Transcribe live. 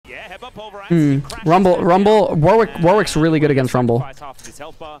Rumble. Warwick's really good against Rumble.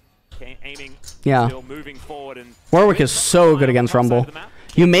 Yeah. Warwick is so good against Rumble.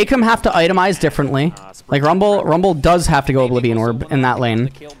 You make him have to itemize differently. Like Rumble does have to go Oblivion Orb in that lane.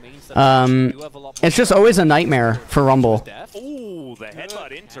 It's just always a nightmare for Rumble. Ooh, the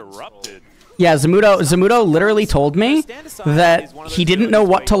headbutt interrupted. Yeah, Zamudo literally told me that he didn't know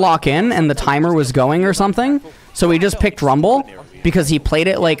what to lock in and the timer was going or something. So he just picked Rumble because he played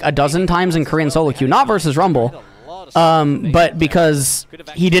it like a dozen times in Korean solo queue. Not versus Rumble, but because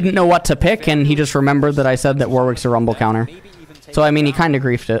he didn't know what to pick and he just remembered that I said that Warwick's a Rumble counter. So, I mean, he kind of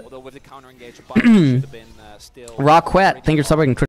griefed it. Rockwet, thank you for subbing.